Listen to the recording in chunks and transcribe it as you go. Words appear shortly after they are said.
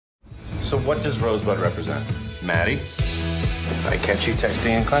So what does Rosebud represent? Maddie? If I catch you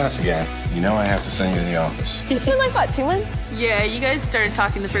texting in class again, you know I have to send you to the office. It's been like, what, 2 months? Yeah, you guys started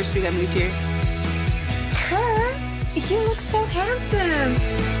talking the first week I moved here. Kurt, you look so handsome.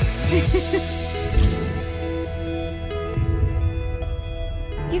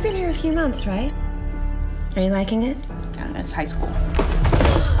 You've been here a few months, right? Are you liking it? Yeah, it's high school.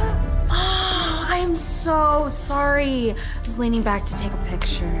 Oh, I am so sorry. I was leaning back to take a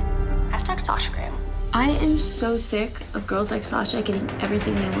picture. #SashaGram. I am so sick of girls like Sasha getting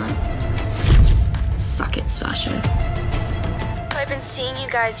everything they want. Suck it, Sasha. I've been seeing you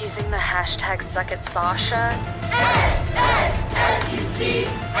guys using the hashtag #SuckItSasha. SSSUCSUCKIT.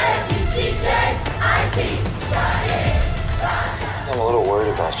 I'm a little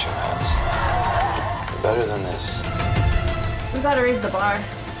worried about you, Mads. You're better than this. We gotta raise the bar.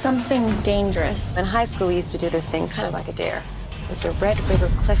 Something dangerous. In high school, we used to do this thing kind of like a dare. It was the Red River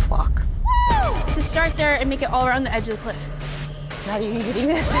Cliff Walk. To start there and make it all around the edge of the cliff. Maddie, are you getting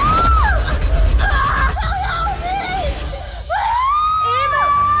this?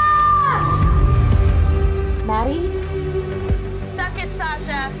 Maddie? Suck it,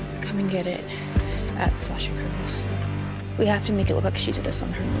 Sasha. Come and get it at Sasha Curtis. We have to make it look like she did this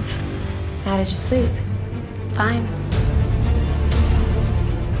on her own. How did you sleep? Fine.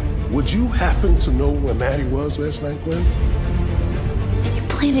 Would you happen to know where Maddie was last night, Gwen? And you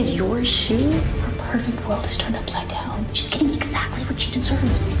planted your shoe? Her perfect world is turned upside down. She's getting exactly what she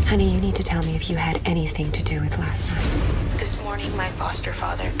deserves. Honey, you need to tell me if you had anything to do with last night. This morning, my foster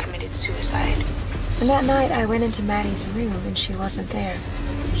father committed suicide. And that night, I went into Maddie's room, and she wasn't there.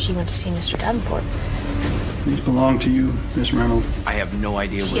 She went to see Mr. Davenport. These belong to you, Miss Reynolds. I have no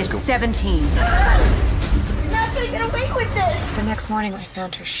idea She what's is going 17. You're not gonna get away with this! The next morning, I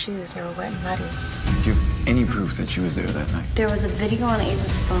found her shoes. They were wet and muddy. Do you have any proof that she was there that night? There was a video on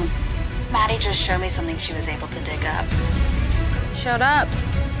Ava's phone. Maddie just showed me something she was able to dig up. Shut up.